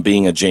from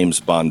being a James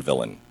Bond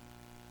villain.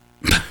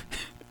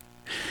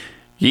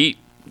 He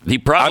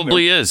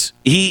probably is.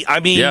 He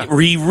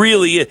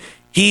really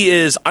he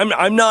is.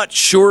 I'm not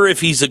sure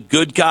if he's a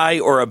good guy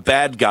or a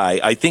bad guy.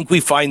 I think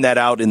we find that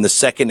out in the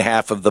second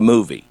half of the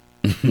movie.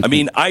 I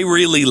mean, I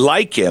really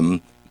like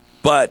him,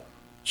 but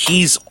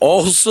he's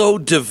also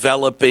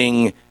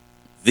developing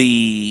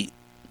the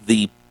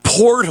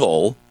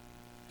portal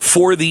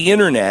for the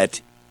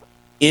internet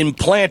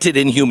implanted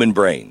in human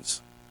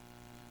brains.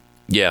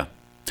 Yeah.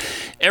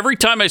 Every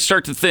time I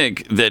start to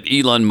think that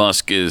Elon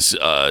Musk is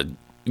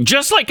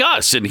just like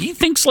us and he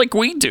thinks like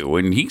we do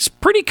and he's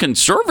pretty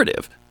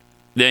conservative,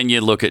 then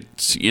you look at,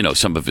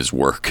 some of his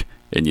work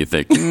and you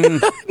think,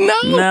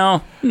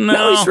 no,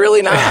 he's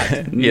really not.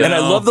 And I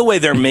love the way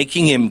they're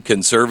making him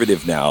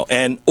conservative now,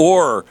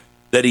 or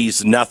that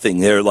he's nothing.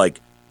 They're like,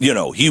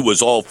 he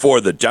was all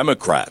for the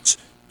Democrats.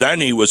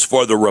 Then he was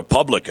for the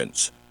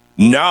Republicans.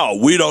 Now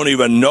we don't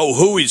even know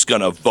who he's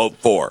going to vote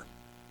for.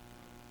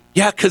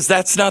 Yeah, because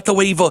that's not the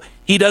way he votes.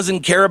 He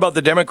doesn't care about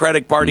the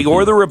Democratic Party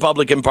or the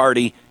Republican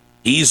Party.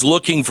 He's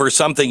looking for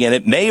something, and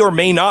it may or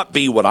may not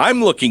be what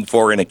I'm looking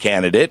for in a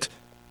candidate,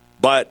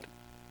 but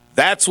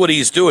that's what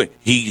he's doing.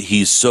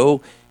 He's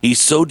so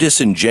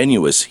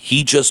disingenuous.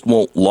 He just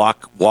won't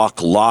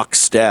walk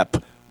lockstep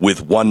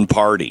with one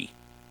party.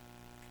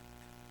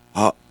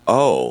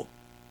 Oh,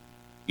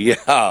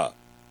 yeah,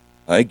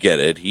 I get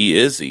it. He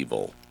is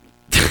evil.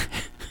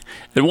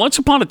 And once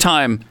upon a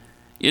time,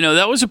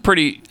 that was a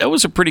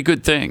pretty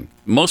good thing.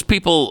 Most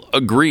people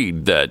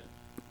agreed that,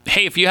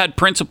 hey, if you had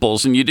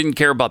principles and you didn't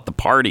care about the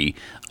party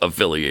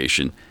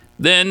affiliation,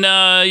 then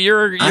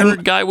you're a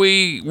guy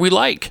we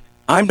like.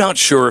 I'm not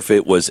sure if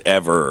it was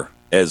ever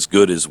as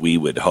good as we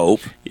would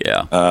hope.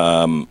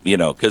 Yeah.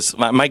 Because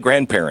my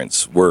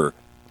grandparents were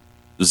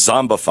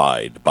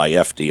zombified by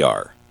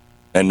FDR.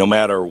 And no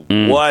matter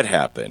what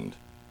happened,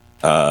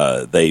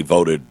 they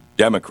voted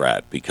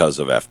Democrat because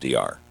of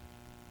FDR.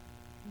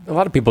 A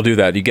lot of people do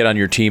that. You get on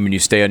your team and you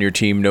stay on your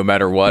team no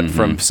matter what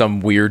from some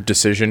weird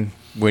decision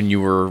when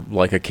you were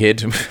like a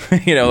kid.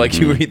 Like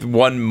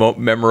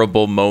one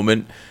memorable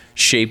moment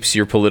shapes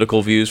your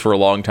political views for a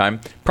long time.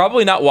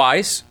 Probably not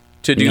wise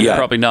to do that.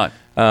 Probably not.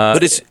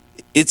 But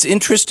it's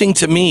interesting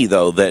to me,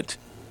 though, that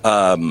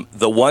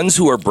the ones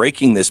who are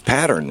breaking this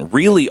pattern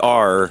really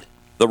are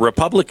the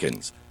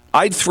Republicans.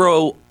 I'd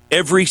throw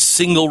every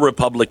single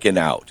Republican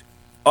out.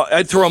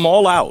 I'd throw them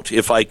all out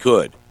if I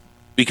could,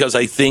 because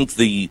I think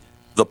the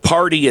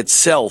party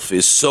itself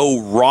is so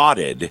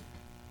rotted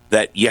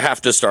that you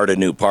have to start a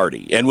new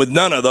party. And with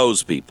none of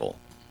those people,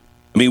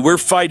 I mean, we're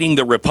fighting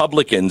the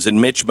Republicans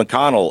and Mitch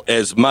McConnell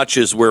as much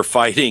as we're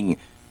fighting,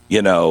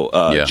 Joe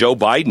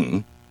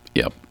Biden.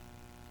 Yep.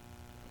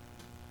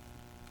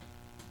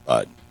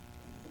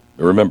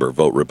 Remember,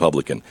 vote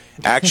Republican.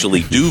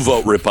 Actually, do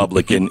vote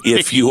Republican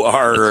if you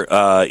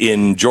are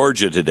in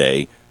Georgia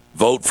today.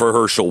 Vote for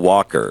Herschel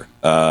Walker.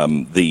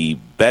 The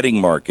betting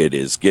market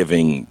is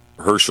giving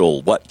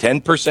Herschel,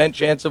 10%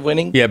 chance of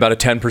winning? Yeah, about a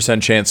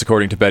 10% chance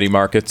according to betting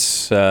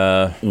markets.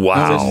 Wow. It's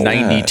a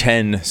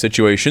 90-10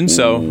 situation.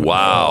 So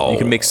wow. You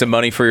can make some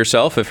money for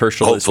yourself if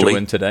Herschel is to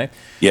win today.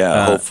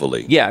 Yeah,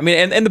 hopefully. Yeah, I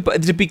mean, and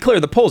to be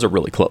clear, the polls are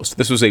really close.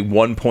 This was a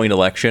 1-point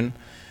election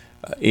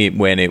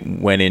when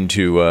it went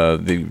into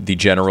the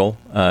general.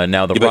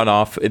 Now the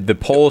runoff, the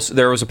polls,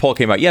 there was a poll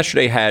came out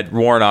yesterday, had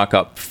Warnock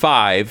up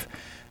 5,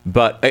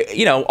 but,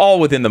 all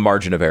within the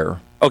margin of error.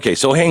 Okay,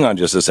 so hang on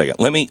just a second.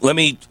 Let me.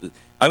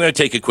 I'm going to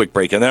take a quick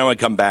break, and then I'm going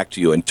to come back to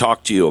you and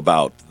talk to you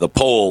about the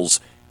polls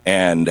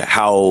and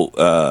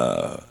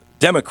how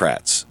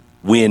Democrats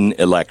win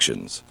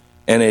elections.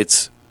 And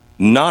it's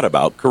not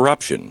about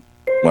corruption.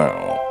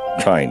 Well,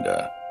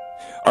 kinda.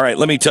 All right,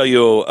 let me tell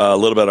you a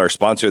little about our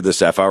sponsor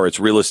this half hour. It's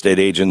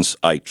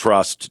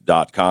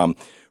realestateagentsitrust.com.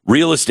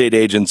 Real Estate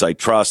Agents I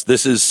Trust.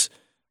 This is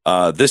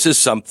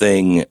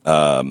something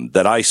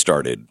that I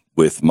started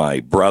with my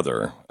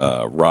brother,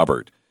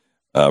 Robert.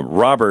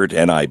 Robert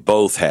and I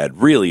both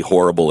had really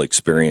horrible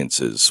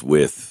experiences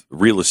with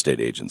real estate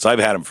agents. I've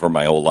had them for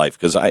my whole life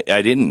because I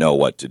didn't know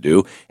what to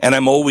do, and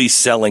I'm always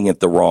selling at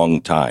the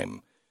wrong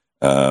time.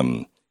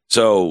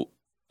 So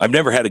I've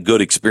never had a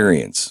good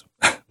experience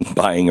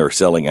buying or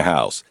selling a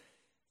house.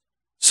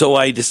 So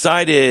I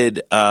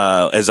decided,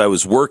 as I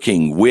was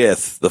working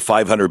with the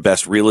 500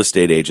 best real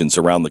estate agents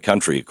around the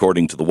country,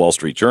 according to the Wall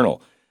Street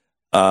Journal,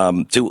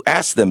 to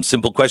ask them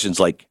simple questions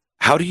like,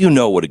 how do you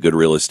know what a good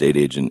real estate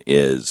agent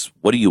is?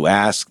 What do you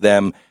ask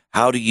them?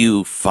 How do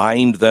you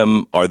find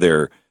them? Are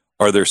there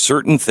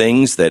certain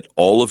things that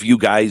all of you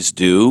guys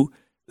do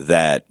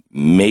that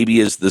maybe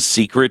is the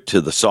secret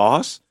to the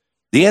sauce?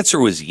 The answer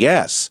was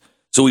yes.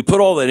 So we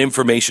put all that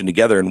information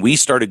together and we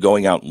started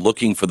going out and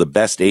looking for the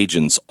best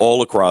agents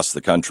all across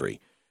the country.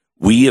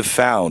 We have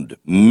found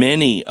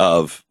many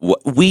of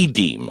what we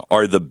deem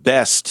are the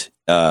best.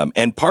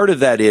 And part of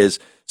that is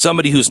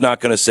somebody who's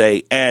not going to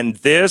say, and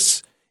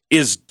this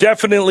is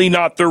definitely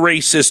not the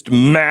racist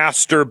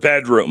master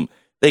bedroom.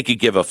 They could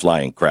give a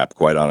flying crap,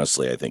 quite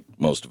honestly, I think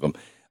most of them.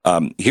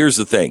 Here's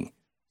the thing.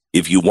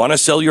 If you want to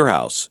sell your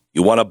house,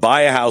 you want to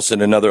buy a house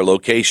in another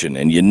location,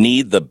 and you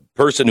need the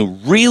person who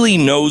really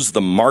knows the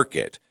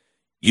market,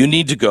 you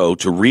need to go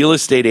to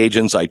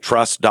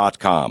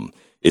realestateagentsitrust.com.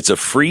 It's a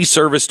free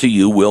service to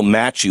you. We'll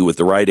match you with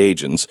the right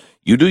agents.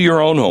 You do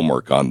your own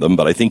homework on them,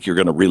 but I think you're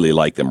going to really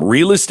like them.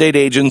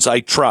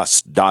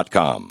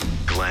 realestateagentsitrust.com.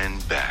 Glenn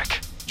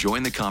Beck.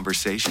 Join the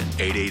conversation.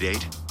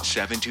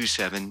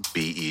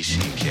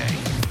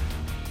 888-727-BECK.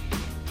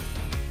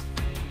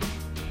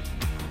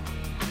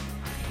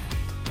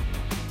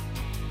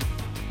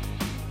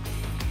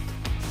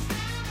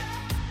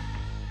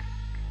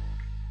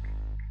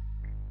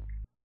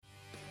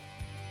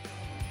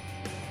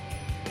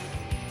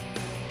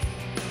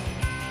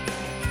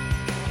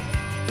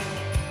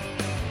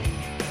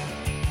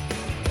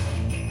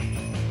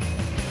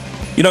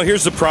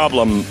 Here's the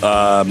problem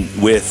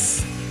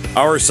with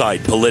our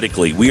side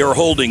politically. We are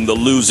holding the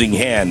losing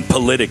hand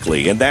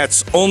politically, and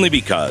that's only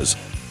because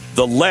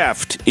the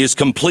left is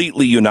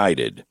completely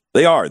united.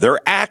 They are. They're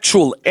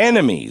actual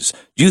enemies.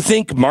 Do you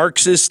think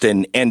Marxist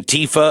and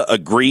Antifa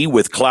agree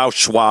with Klaus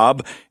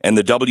Schwab and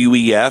the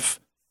WEF?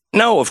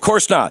 No, of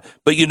course not.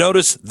 But you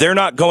notice they're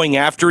not going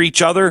after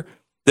each other.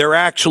 They're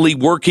actually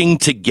working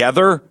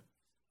together.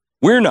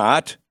 We're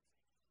not.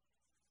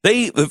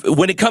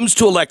 When it comes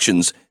to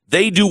elections,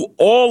 they do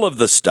all of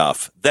the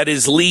stuff that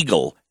is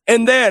legal.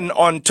 And then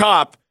on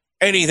top,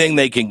 anything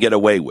they can get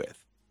away with.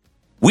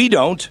 We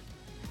don't.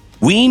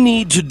 We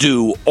need to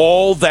do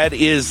all that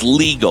is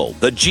legal.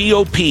 The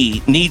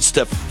GOP needs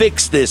to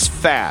fix this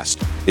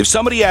fast. If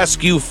somebody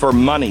asks you for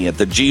money at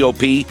the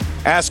GOP,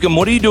 ask them,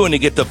 what are you doing to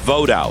get the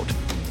vote out?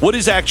 What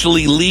is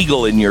actually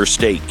legal in your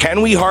state?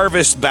 Can we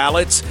harvest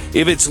ballots?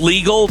 If it's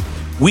legal,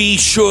 we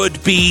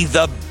should be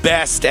the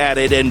best at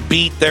it and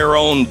beat their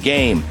own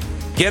game.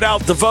 Get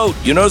out the vote.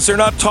 You notice they're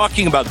not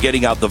talking about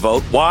getting out the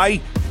vote.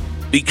 Why?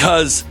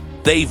 Because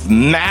they've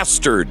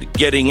mastered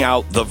getting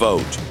out the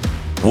vote.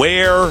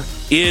 Where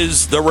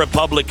is the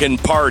Republican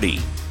Party?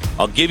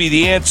 I'll give you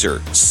the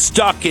answer.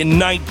 Stuck in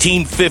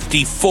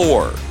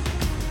 1954.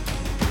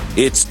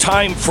 It's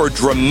time for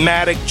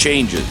dramatic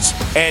changes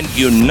and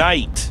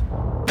unite.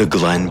 The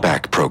Glenn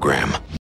Beck Program.